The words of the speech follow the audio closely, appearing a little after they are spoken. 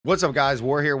What's up, guys?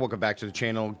 War here. Welcome back to the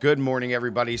channel. Good morning,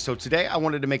 everybody. So today I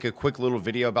wanted to make a quick little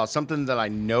video about something that I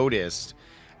noticed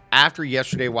after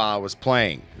yesterday while I was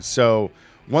playing. So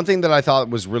one thing that I thought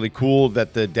was really cool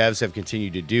that the devs have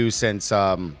continued to do since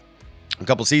a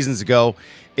couple seasons ago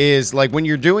is like when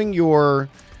you're doing your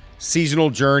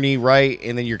seasonal journey, right?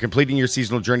 And then you're completing your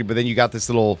seasonal journey, but then you got this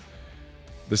little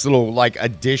like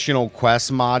additional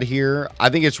quest mod here. I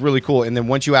think it's really cool. And then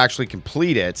once you actually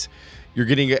complete it, you're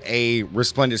getting a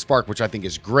resplendent spark, which I think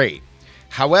is great.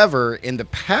 However, in the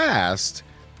past,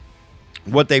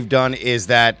 what they've done is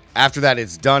that after that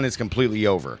it's done, it's completely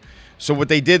over. So what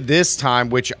they did this time,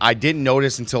 which I didn't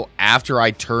notice until after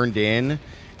I turned in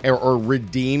or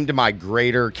redeemed my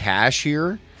greater cash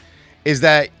here, is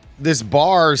that this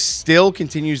bar still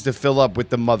continues to fill up with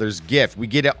the Mother's Gift. We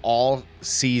get it all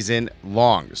season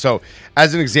long. So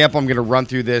as an example, I'm going to run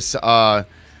through this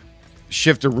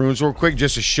shift of runes real quick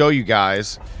just to show you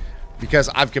guys, because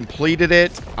I've completed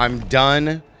it, I'm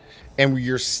done, and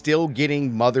you're still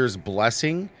getting Mother's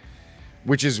Blessing,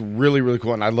 which is really, really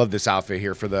cool. And I love this outfit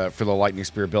here for the Lightning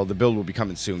Spear build. The build will be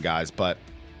coming soon, guys, but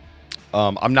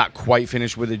I'm not quite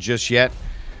finished with it just yet.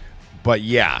 But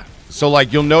yeah, so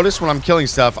like you'll notice when I'm killing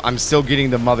stuff, I'm still getting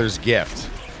the Mother's Gift,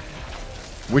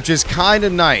 which is kind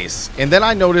of nice. And then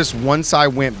I noticed once I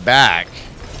went back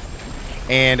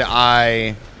and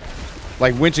I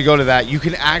went to go to that, you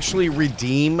can actually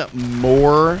redeem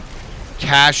more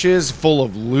caches full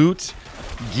of loot,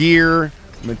 gear,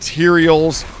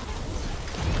 materials,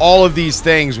 all of these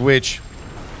things, which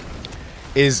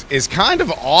is kind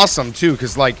of awesome too,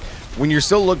 because like when you're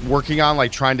still working on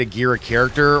like trying to gear a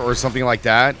character or something like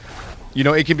that, you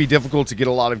know, it can be difficult to get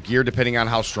a lot of gear depending on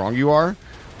how strong you are.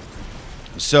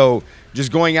 So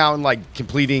just going out and like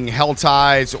completing Hell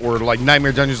Tides or like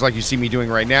Nightmare Dungeons like you see me doing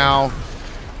right now,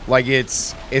 like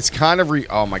it's kind of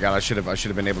oh my god, I should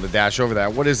have been able to dash over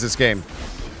that. What is this game?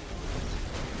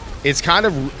 It's kind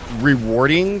of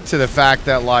rewarding to the fact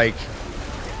that, like,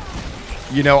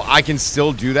 you know, I can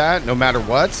still do that no matter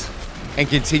what and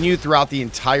continue throughout the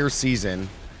entire season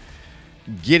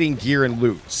getting gear and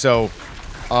loot. So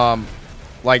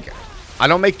like I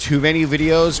don't make too many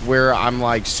videos where I'm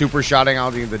like super shouting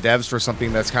out the devs for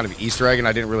something that's kind of Easter egg and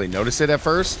I didn't really notice it at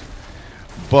first,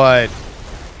 but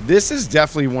this is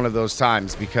definitely one of those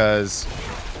times, because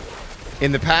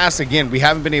in the past, again, we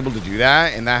haven't been able to do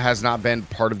that, and that has not been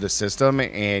part of the system,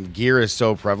 and gear is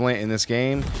so prevalent in this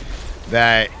game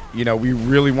that, you know, we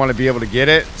really want to be able to get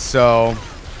it. So,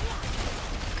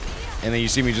 and then you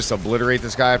see me just obliterate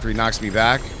this guy after he knocks me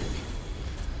back.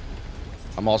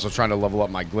 I'm also trying to level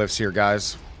up my glyphs here,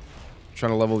 guys.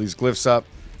 Trying to level these glyphs up.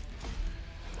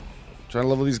 Trying to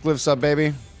level these glyphs up,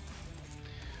 baby.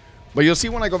 But you'll see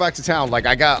when I go back to town, like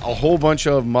I got a whole bunch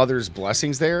of Mother's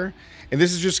Blessings there. And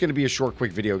this is just going to be a short,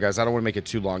 quick video, guys. I don't want to make it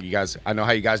too long. You guys, I know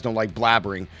how you guys don't like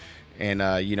blabbering.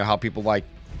 And you know how people like,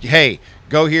 hey,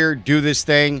 go here, do this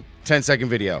thing, 10-second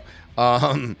video.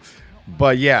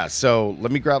 But yeah, so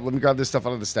let me grab this stuff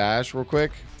out of the stash real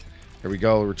quick. Here we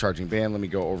go, recharging band. Let me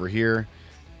go over here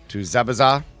to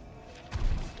Zabaza.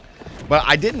 But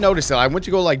I didn't notice that. I went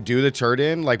to go like do the turd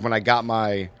in, like when I got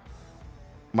my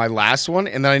last one,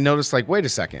 and then I noticed, like, wait a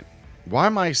second, why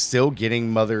am I still getting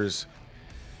Mother's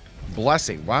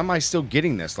Blessing? Why am I still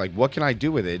getting this? Like, what can I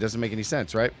do with it? It doesn't make any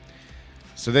sense, right?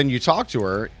 So then you talk to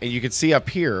her, and you can see up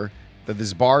here that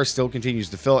this bar still continues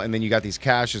to fill, and then you got these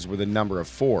caches with a number of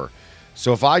 4.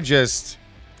 So if I just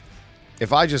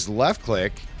left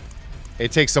click,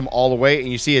 it takes them all the way, and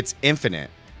you see it's infinite.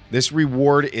 This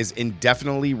reward is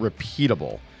indefinitely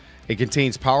repeatable. It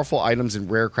contains powerful items and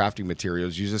rare crafting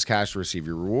materials. Use this cash to receive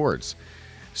your rewards.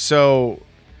 So,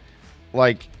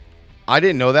 like, I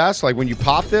didn't know that. So, like, when you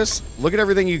pop this, look at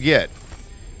everything you get.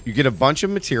 You get a bunch of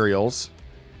materials.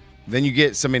 Then you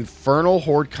get some Infernal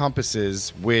Horde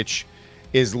compasses, which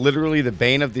is literally the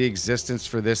bane of the existence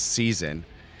for this season.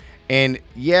 And,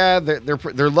 yeah,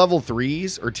 they're level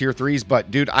 3s or tier 3s. But,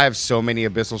 dude, I have so many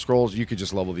Abyssal Scrolls. You could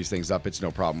just level these things up. It's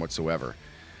no problem whatsoever.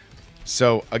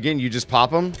 So, again, you just pop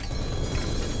them.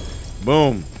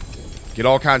 Boom. Get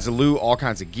all kinds of loot, all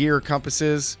kinds of gear,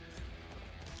 compasses.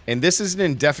 And this is an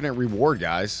indefinite reward,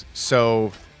 guys.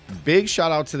 So, big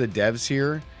shout out to the devs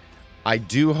here. I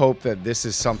do hope that this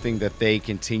is something that they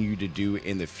continue to do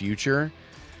in the future,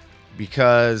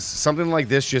 because something like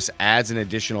this just adds an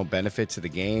additional benefit to the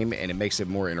game, and it makes it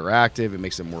more interactive. It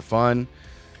makes it more fun.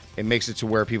 It makes it to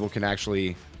where people can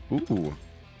actually... Ooh.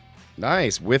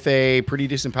 Nice, with a pretty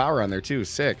decent power on there too.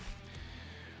 Sick.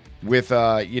 With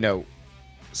you know,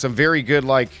 some very good,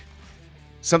 like,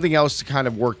 something else to kind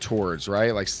of work towards,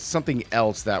 right? Like something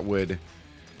else that would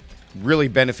really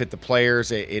benefit the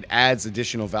players. It adds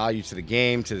additional value to the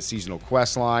game, to the seasonal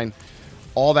quest line,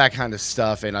 all that kind of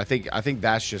stuff. And I think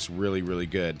that's just really, really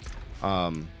good.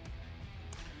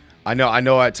 I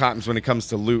know at times when it comes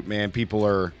to loot, man, people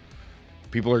are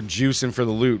juicing for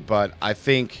the loot, but I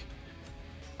think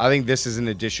this is an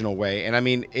additional way. And I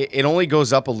mean, it only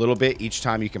goes up a little bit each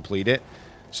time you complete it.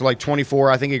 So like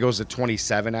 24, I think it goes to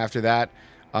 27 after that.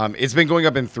 It's been going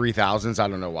up in 3,000s. I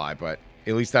don't know why, but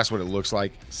at least that's what it looks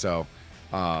like. So,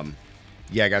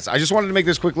 yeah, guys, I just wanted to make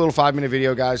this quick little 5-minute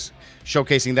video, guys,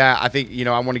 showcasing that. I think, you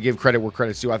know, I want to give credit where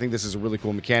credit's due. I think this is a really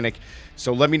cool mechanic.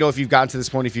 So let me know if you've gotten to this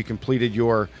point, if you completed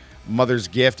your Mother's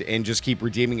Gift, and just keep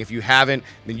redeeming. If you haven't,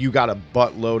 then you got a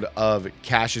buttload of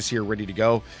caches here ready to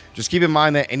go. Just keep in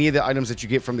mind that any of the items that you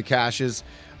get from the caches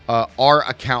are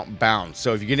account bound.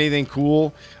 So if you get anything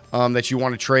cool that you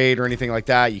want to trade or anything like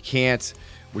that, you can't,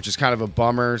 which is kind of a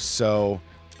bummer. So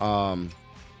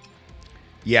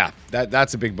yeah,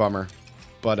 that's a big bummer.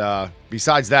 But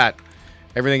besides that,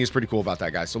 everything is pretty cool about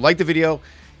that, guys. So like the video,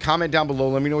 comment down below.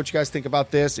 Let me know what you guys think about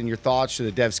this and your thoughts.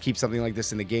 Should the devs keep something like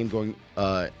this in the game going,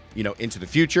 you know, into the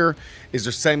future? Is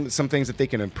there some things that they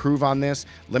can improve on this?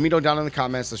 Let me know down in the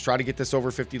comments. Let's try to get this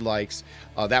over 50 likes.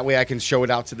 That way I can show it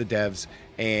out to the devs.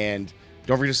 And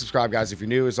don't forget to subscribe, guys. If you're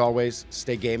new, as always,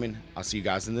 stay gaming. I'll see you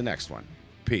guys in the next one.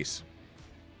 Peace.